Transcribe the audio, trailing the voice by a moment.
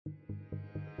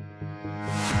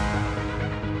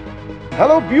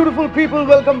Hello beautiful people,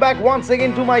 welcome back once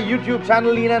again to my YouTube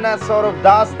channel in and as Saurav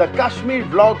Das. The Kashmir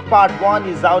vlog part 1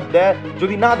 is out there.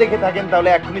 Jodi na dekhe thaken tahole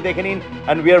ekhoni dekhe nin,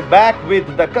 and we are back with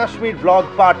the Kashmir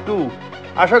vlog part 2.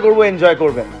 Asha korbo enjoy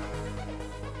korben.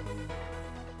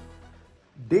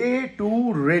 Day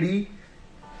 2 ready.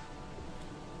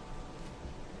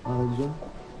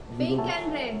 Pink and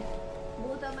red,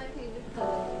 both are my favorite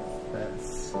colors. Yes.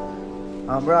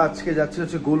 আমরা আজকে যাচ্ছি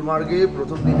হচ্ছে গুলমার্গে।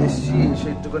 প্রথম দিন এসেছি, এসে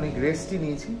একটুখানি রেস্টই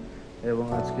নিয়েছি এবং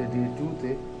আজকে ডে 2 তে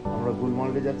আমরা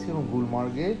গুলমার্গে যাচ্ছি এবং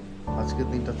গুলমার্গে আজকের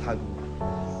দিনটা থাকবো।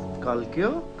 কালকে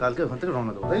ওখান থেকে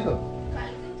রওনা দেবো, তাই তো?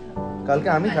 কালকে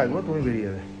আমি থাকবো, তুমি বেরিয়ে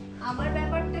যাবে। আমার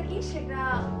ব্যাপারটা কি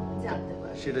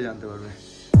সেটা জানতে পারবে।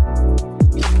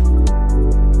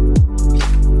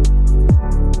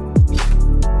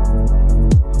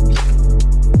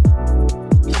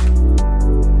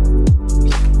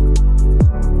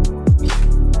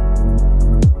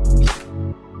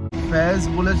 ফ্যাজ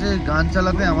বলেছে গান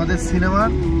চালাতে আমাদের সিনেমার।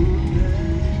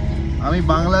 আমি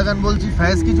বাংলা গান বলছি,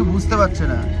 ফ্যাজ কিছু বুঝতে পারছে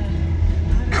না।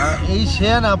 এই সে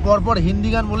না পরপর হিন্দি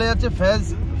গান বলে যাচ্ছে।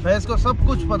 फैज को सब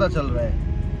कुछ पता चल रहा है।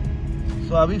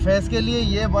 तो अभी फैज के लिए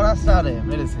ये बड़ा स्टार है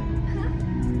मेरे से।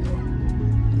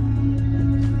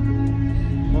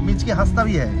 वो मिच के हंसता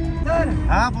भी है।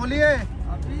 हाँ बोलिए।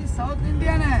 अभी साउथ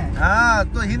इंडियन है। हाँ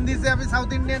तो हिंदी से अभी साउथ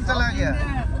इंडियन चला गया।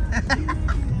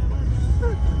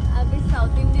 अभी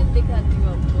साउथ इंडियन दिखाती हूँ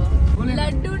आपको।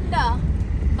 लड्डूंडा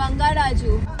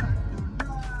बंगाराजू।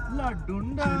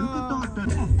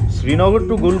 শ্রীনগর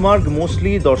টু গুলমার্গ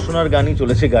মোস্টলি দর্শনার গানই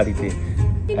চলেছে গাড়িতে।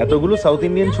 এতগুলো সাউথ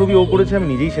ইন্ডিয়ান ছবি ও করেছে আমি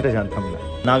নিজেই সেটা জানতাম না।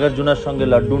 নাগার্জুনার সঙ্গে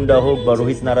লাড্ডুন্ডা হোক বা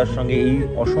রোহিত নারার সঙ্গে এই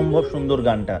অসম্ভব সুন্দর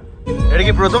গানটা। এটা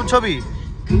কি প্রথম ছবি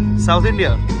সাউথ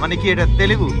ইন্ডিয়া? মানে কি এটা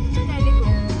তেলেগু?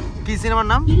 কি সিনেমার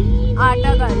নাম?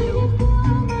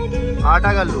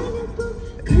 আটা গাল্লু।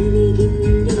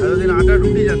 এতদিন আটা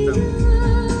রুটি জানতাম।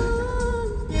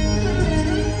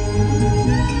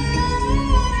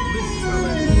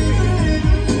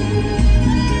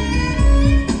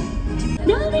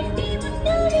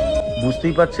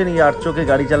 বুঝতেই পারছেন এই আট চোখে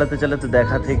গাড়ি চালাতে চালাতে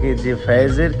দেখা থেকে যে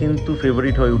ফ্যাজের কিন্তু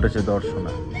ফেভারিট হয়ে উঠেছে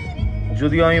দর্শনা।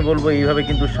 যদিও আমি বলবো এইভাবে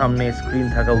কিন্তু সামনে স্ক্রিন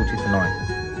থাকা উচিত নয়।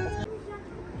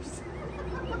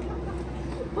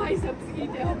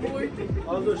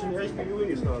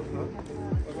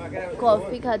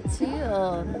 কফি খাচ্ছি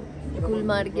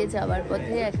গুলমার্গে যাওয়ার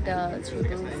পথে একটা ছোট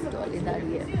স্টলে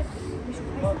দাঁড়িয়ে।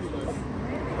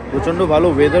 প্রচন্ড ভালো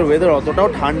ওয়েদার অতটাও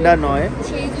ঠান্ডা নয়,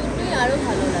 সেই জন্যই আরো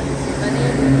ভালো লাগছে। মানে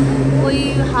ওই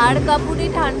হাড় কাঁপুনি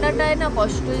ঠান্ডাটায় না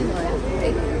কষ্টই হয়,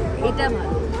 এটা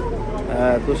ভালো।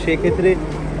 তো সেক্ষেত্রে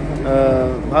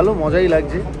ভালো মজাই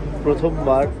লাগছে।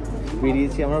 প্রথমবার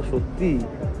বেরিয়েছি আমরা সত্যি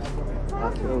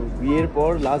বিয়ের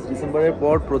পর, লাস্ট ডিসেম্বরের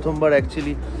পর প্রথমবার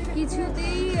অ্যাকচুয়ালি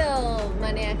কিছুতেই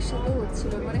মানে একসাথে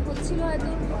হচ্ছিল হয়তো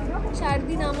 4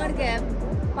 দিন আমার গ্যাপ,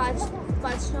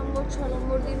 5 নম্বর 6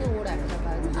 নম্বর দিনে ওর একটা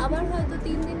কাজ, আবার হয়তো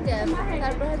 3 দিন গ্যাপ,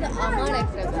 তারপর হয়তো আমার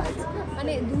একটা কাজ।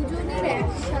 মানে দুজনের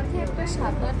একসাথে একটা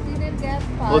 7-8 দিনের গ্যাপ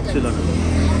হচ্ছিল না।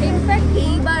 ইনফ্যাক্ট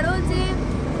এইবারও যে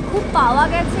খুব পাওয়া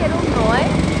গেছে এরকম নয়,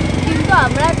 কিন্তু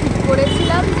আমরা ঠিক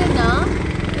করেছিলাম যে না,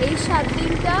 এই 7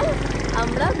 দিনটা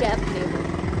আমরা গ্যাপ নেব,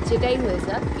 যেটাই হয়ে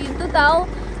যাক। কিন্তু তাও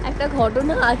একটা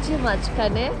ঘটনা আছে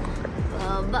মাঝখানে,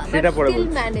 সেটা পরে বলছি।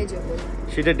 ম্যানেজেবল।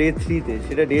 সেটা ডে 3 তে,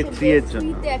 সেটা ডে 3 এর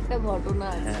জন্য একটা ঘটনা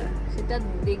আছে, সেটা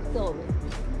দেখতে হবে।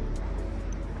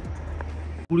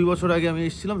 20 বছর আগে আমি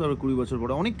এসেছিলাম, তারপর 20 বছর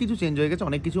পরে অনেক কিছু চেঞ্জ হয়ে গেছে।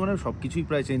 অনেক কিছু মানে সব কিছুই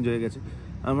প্রায় চেঞ্জ হয়ে গেছে।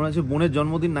 আমরা হচ্ছে বোনের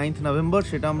জন্মদিন 9 নভেম্বর,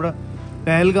 সেটা আমরা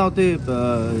পেহেলগাঁওতে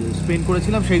স্পেন্ড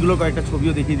করেছিলাম। সেইগুলো কয়েকটা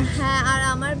ছবিও দেখিয়ে দিচ্ছি। হ্যাঁ, আর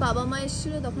আমার বাবা মা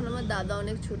এসেছিল তখন, আমার দাদা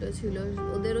অনেক ছোট ছিল,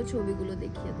 ওদেরও ছবিগুলো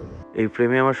দেখিয়ে দেবো। এই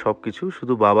ফ্রেমে আমার সবকিছু,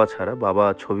 শুধু বাবা ছাড়া। বাবা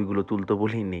ছবিগুলো তুলতে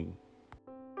বলেই নেই।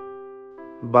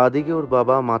 বাঁদিকে ওর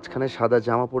বাবা, মাঝখানে সাদা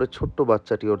জামা পরে ছোট্ট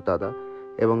বাচ্চাটি ওর দাদা,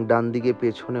 এবং ডান দিকে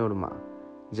পেছনে ওর মা,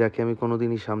 যাকে আমি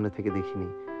কোনোদিনই সামনে থেকে দেখিনি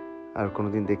আর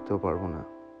কোনোদিন দেখতেও পারবো না।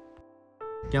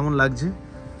 কেমন লাগছে?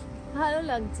 ভালো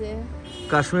লাগছে।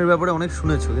 কাশ্মীর ব্যাপারে অনেক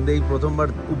শুনেছো, কিন্তু এই প্রথমবার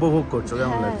উপভোগ করছো,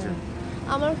 কেমন লাগছে?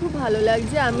 আমার খুব ভালো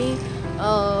লাগছে। আমি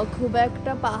খুব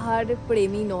একটা পাহাড়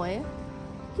প্রেমী নয়,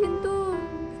 কিন্তু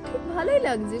খুব ভালোই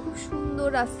লাগছে। খুব সুন্দর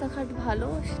রাস্তাঘাট, ভালো,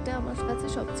 সেটা আমার কাছে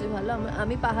সবচেয়ে ভালো।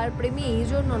 আমি পাহাড় প্রেমী এই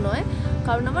জন্য নয়,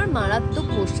 কারণ আমার মারাত্মক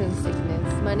মোশন সিকনেস।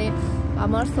 মানে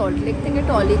আমার সল্টলেক থেকে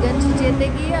টলিগঞ্জ যেতে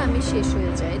গিয়ে আমি শেষ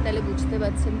হয়ে যাই। তাহলে বুঝতে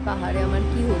পারছেন পাহাড়ে আমার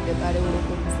কি হতে পারে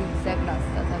ওরকম জিগজ্যাগ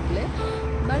রাস্তা থাকলে।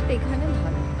 বাট এখানে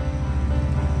ভালো।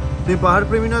 তুমি পাহাড়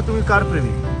প্রেমী না, তুমি কার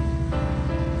প্রেমী?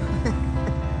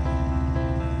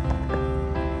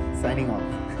 Signing off.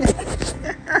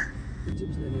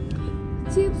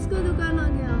 चिप्स का दुकान आ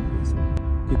गया।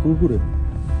 कि कुरकुरे?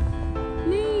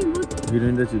 नहीं, वो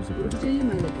वीरेंद्र चिप्स। चाहिए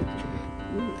मैं लेके।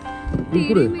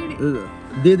 कुरकुरे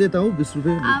दे देता हूँ 20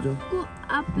 रुपए। आपको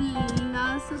आप ला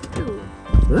सकते हो?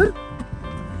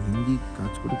 हिंदी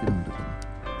काज করে কি নামটা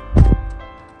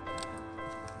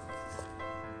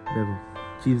দেখো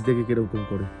চিপস দেখে কিরকম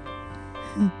করে।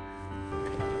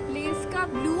 लेस का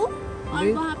ब्लू और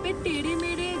वहाँ पे टेढ़े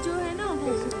मेढ़े जो है ना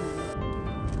वो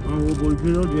ও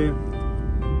বলছিল যে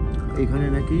এখানে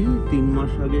নাকি 3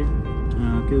 মাস আগে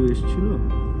কেউ এসেছিল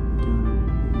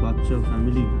বাচ্চা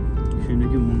ফ্যামিলি, সে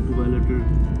নাকি মন্টু পাইলটের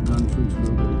গান শুনছিল।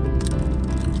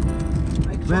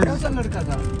 छोटा सा लड़का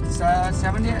था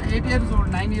 7 या 8 इयर्स ओल्ड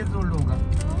 9 इयर्स ओल्ड होगा।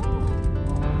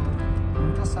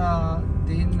 उनका 7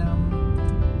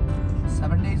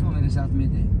 डेज वो मेरे साथ में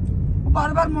थे। वो बार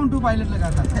बार मोन्टू पायलट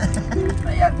लगाता था।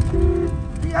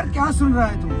 यार क्या सुन रहा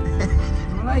है तू?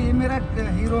 बोला ये मेरा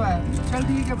हीरो है। चल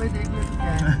ठीक है भाई देख ले तू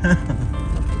क्या है।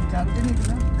 जानते नहीं थे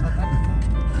ना, पता नहीं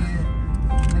कि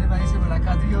मेरे भाई से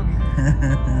मुलाकात भी होगी।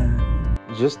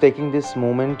 Just taking this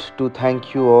moment to thank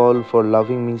you all for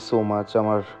loving me so much.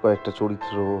 আমার কয়েকটা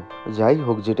চরিত্র যাই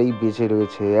হোক যেটাই বেঁচে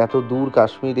রয়েছে, এত দূর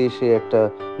কাশ্মীরে এসে একটা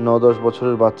 9-10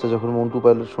 বছরের বাচ্চা যখন মন্টু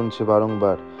পাইলট শুনছে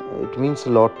বারংবার, it means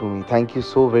lot to me. Thank you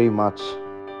so very much.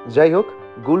 যাই হোক,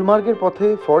 গুলমার্গের পথে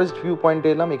ফরেস্ট ভিউ পয়েন্টে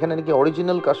এলাম। এখানে নাকি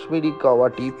অরিজিনাল কাশ্মীরি কাওয়া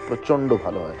টি প্রচণ্ড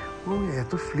ভালো হয়। ও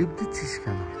এত ফ্লিপ দিচ্ছিস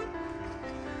কেন?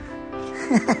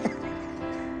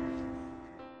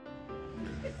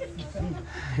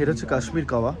 এটা হচ্ছে কাশ্মীর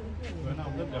কাওয়া,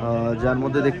 যার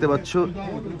মধ্যে দেখতে পাচ্ছ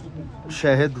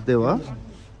শহদ দেওয়া,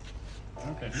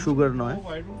 সুগার নয়।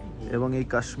 এবং এই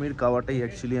কাশ্মীর কাওয়াটাই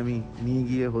অ্যাকচুয়ালি আমি নিয়ে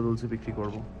গিয়ে হোদলসে বিক্রি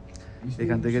করব।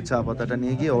 এখান থেকে চা পাতাটা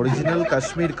নিয়ে গিয়ে অরিজিনাল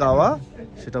কাশ্মীর কাওয়া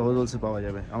সেটা হোদলসে পাওয়া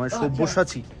যাবে। আমার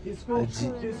সব্যসাচী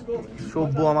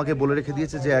সব্য আমাকে বলে রেখে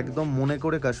দিয়েছে যে একদম মনে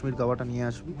করে কাশ্মীর কাওয়াটা নিয়ে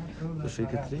আসবি। তো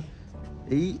সেক্ষেত্রে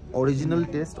এই অরিজিনাল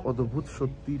টেস্ট, অদ্ভুত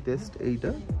সত্যি টেস্ট,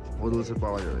 এইটা হোদলসে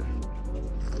পাওয়া যাবে।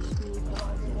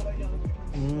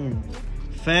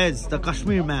 Faiz, the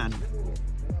Kashmir man.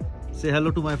 Say hello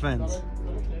to my fans.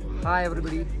 Hi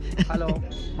everybody. Hello.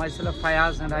 Myself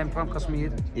Fayaz and I am from Kashmir.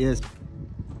 Yes.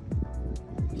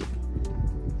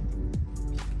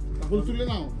 তুলে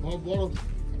নাও বড়।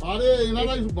 আরে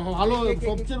এনারাই ভালো,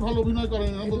 সবচেয়ে ভালো অভিনয়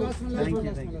করেন।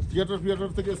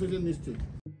 থিয়েটার থেকে এসেছেন নিশ্চয়ই।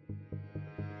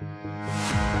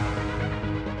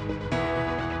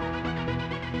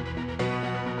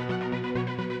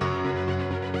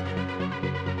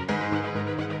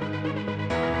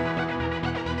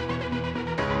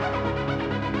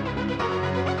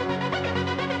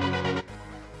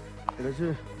 এটা হচ্ছে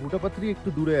বুটাপাত্রি, একটু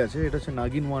দূরে আছে। এটা হচ্ছে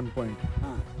নাগিন 1 পয়েন্ট,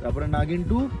 তারপরে নাগিন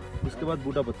 2, उसके बाद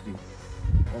বুটাপাত্রি।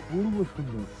 অপূর্ব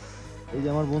সুন্দর। এই যে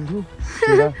আমার বন্ধু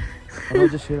সেরা, আমার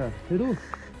যে সেরা শেরু,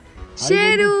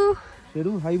 शेरू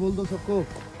শেরু হাই বল দো সবকো।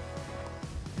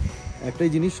 একটাই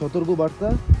জিনিস সতর্ক বার্তা,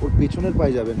 ওর পেছনের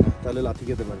পায়ে যাবেন না, তাহলে লাথি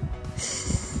খেতে পারে।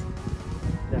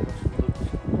 দেখো সুন্দর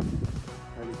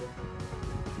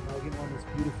নাগিন 1 is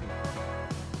beautiful.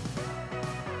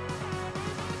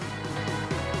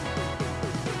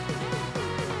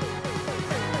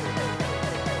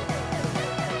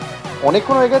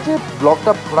 অনেকক্ষণ হয়ে গেছে,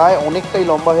 ব্লগটা প্রায় অনেকটাই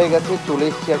লম্বা হয়ে গেছে, চলে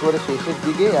এসেছি একেবারে শেষের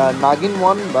দিকে। নাগিন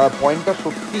 1 পয়েন্টটা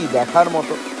সত্যি দেখার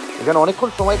মতো। এখানে অনেকক্ষণ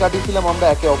সময় কাটিয়েছিলাম আমরা,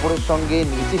 একে অপরের সঙ্গে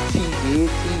নেচেছি,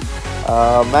 গেয়েছি,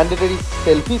 ম্যান্ডেটরি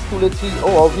সেলফিস তুলেছি, ও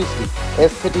অবভিয়াসলি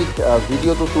এস্থেটিক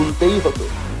ভিডিও তো তুলতেই হতো।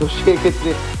 তো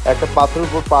সেক্ষেত্রে একটা পাথরের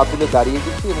উপর পা তুলে দাঁড়িয়ে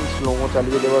গেছি এবং স্লোমো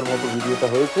চালিয়ে দেওয়ার মতো ভিডিওটা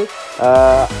হয়েছে।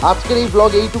 আজকের এই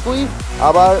ব্লগ এইটুকুই।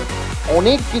 আবার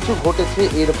অনেক কিছু ঘটেছে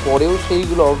এর পরেও,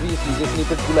 সেইগুলো অবভিয়াসলি যে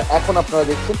স্নিপেটগুলো এখন আপনারা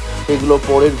দেখছেন সেগুলো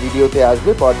পরের ভিডিওতে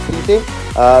আসবে, পার্ট 3-তে।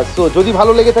 সো যদি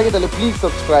ভালো লেগে থাকে তাহলে প্লিজ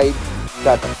সাবস্ক্রাইব।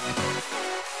 টাটা।